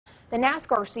The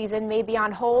NASCAR season may be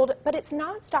on hold, but it's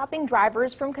not stopping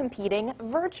drivers from competing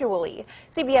virtually.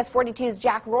 CBS 42's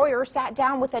Jack Royer sat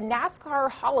down with a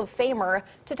NASCAR Hall of Famer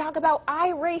to talk about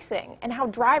iRacing and how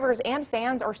drivers and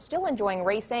fans are still enjoying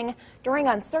racing during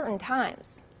uncertain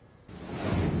times.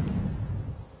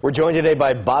 We're joined today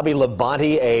by Bobby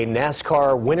Labonte, a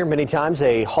NASCAR winner many times,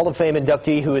 a Hall of Fame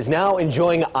inductee who is now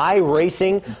enjoying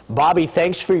iRacing. Bobby,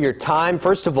 thanks for your time.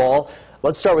 First of all,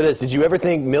 let's start with this. Did you ever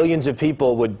think millions of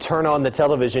people would turn on the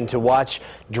television to watch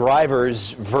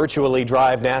drivers virtually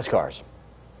drive NASCARs?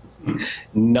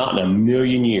 Not in a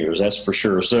million years, that's for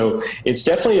sure. So it's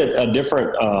definitely a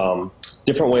different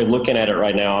way of looking at it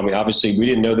right now. I mean, obviously, we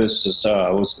didn't know this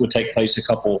would take place a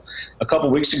couple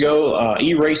weeks ago.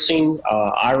 E-racing,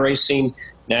 iRacing,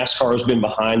 NASCAR has been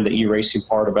behind the e-racing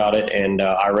part about it, and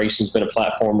iRacing's been a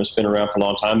platform that's been around for a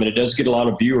long time, and it does get a lot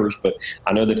of viewers, but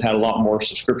I know they've had a lot more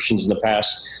subscriptions in the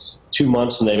past 2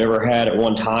 months than they've ever had at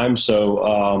one time.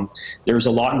 So there's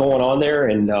a lot going on there,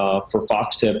 and for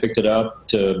Fox to have picked it up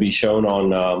to be shown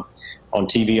on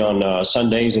TV on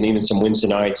Sundays and even some Wednesday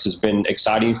nights has been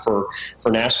exciting for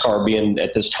NASCAR, being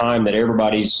at this time that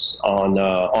everybody's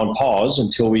on pause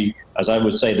until we, as I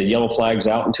would say, the yellow flag's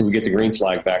out until we get the green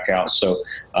flag back out. So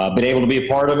been able to be a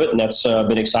part of it, and that's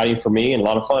been exciting for me and a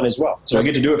lot of fun as well. So I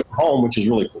get to do it from home, which is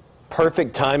really cool.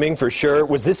 Perfect timing for sure.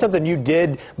 Was this something you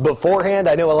did beforehand?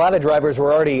 I know a lot of drivers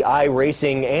were already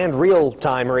iRacing and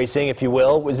real-time racing, if you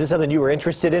will. Was this something you were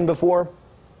interested in before?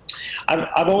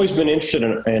 I've always been interested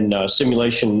in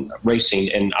simulation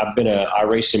racing, and I've been an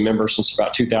iRacing member since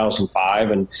about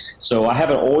 2005, and so I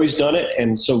haven't always done it,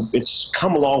 and so it's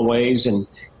come a long ways, and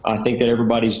I think that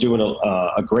everybody's doing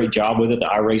a great job with it. The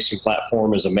iRacing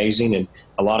platform is amazing, and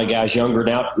a lot of guys, younger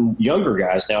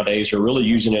guys nowadays, are really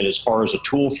using it as far as a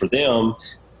tool for them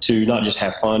to not just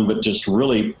have fun, but just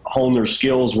really hone their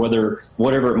skills, whatever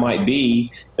it might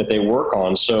be that they work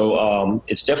on. So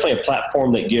it's definitely a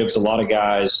platform that gives a lot of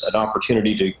guys an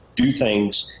opportunity to do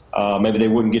things maybe they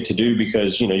wouldn't get to do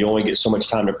because, you know, you only get so much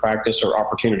time to practice or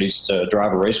opportunities to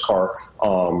drive a race car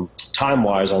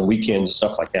time-wise on weekends and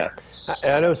stuff like that.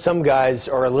 I know some guys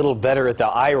are a little better at the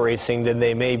iRacing than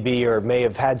they may be or may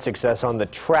have had success on the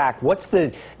track. What's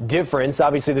the difference?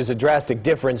 Obviously, there's a drastic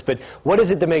difference, but what is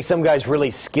it that makes some guys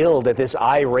really skilled at this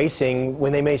iRacing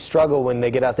when they may struggle when they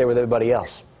get out there with everybody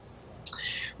else?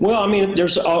 Well, I mean,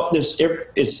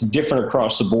 it's different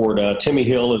across the board. Timmy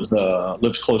Hill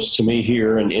lives close to me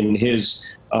here, and he's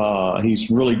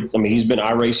really, I mean, he's been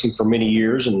iRacing for many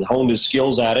years and honed his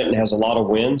skills at it and has a lot of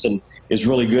wins and is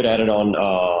really good at it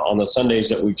on the Sundays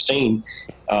that we've seen,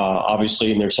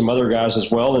 obviously. And there's some other guys as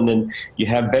well. And then you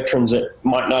have veterans that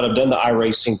might not have done the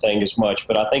iRacing thing as much.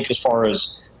 But I think as far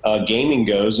as gaming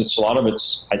goes,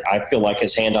 I feel like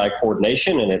it's hand-eye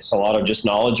coordination, and it's a lot of just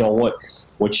knowledge on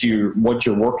what you're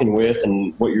working with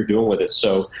and what you're doing with it.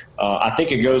 So I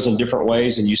think it goes in different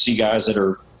ways, and you see guys that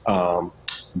are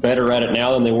better at it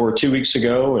now than they were 2 weeks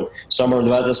ago, and some are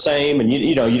about the same, and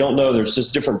you don't know. There's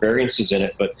just different variances in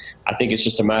it, but I think it's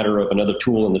just a matter of another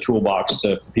tool in the toolbox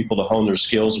for people to hone their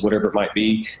skills, whatever it might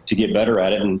be, to get better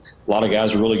at it, and a lot of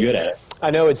guys are really good at it. I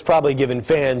know it's probably given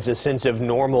fans a sense of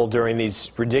normal during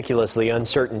these ridiculously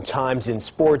uncertain times in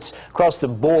sports across the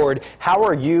board. How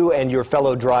are you and your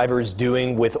fellow drivers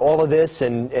doing with all of this,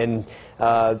 and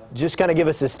just kind of give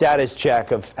us a status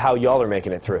check of how y'all are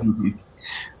making it through? Mm-hmm.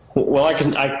 Well,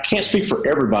 I can't speak for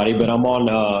everybody, but I'm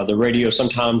on the radio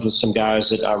sometimes with some guys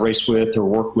that I race with or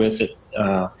work with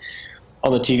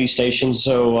on the TV station.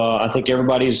 So I think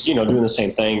everybody's doing the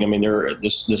same thing. I mean,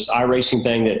 this iRacing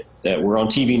thing that we're on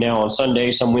TV now on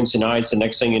Sunday, some Wednesday nights. The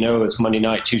next thing you know, it's Monday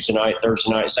night, Tuesday night,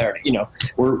 Thursday night, Saturday.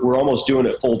 We're almost doing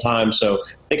it full time. So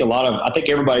I think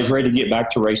everybody's ready to get back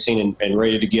to racing and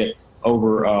ready to get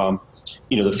over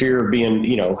the fear of being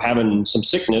having some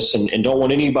sickness and don't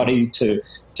want anybody to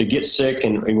get sick,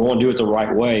 and we want to do it the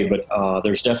right way. But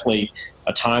there's definitely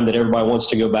a time that everybody wants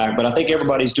to go back. But I think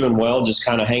everybody's doing well, just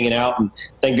kind of hanging out. And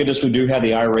thank goodness we do have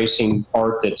the iRacing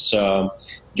part that's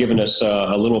given us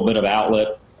a little bit of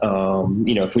outlet.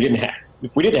 If we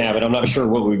didn't have it, I'm not sure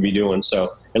what we'd be doing.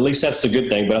 So at least that's the good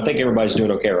thing. But I think everybody's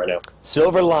doing okay right now.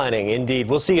 Silver lining, indeed.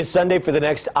 We'll see you Sunday for the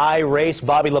next iRace.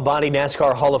 Bobby Labonte,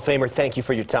 NASCAR Hall of Famer, thank you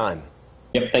for your time.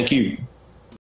 Yep, thank you.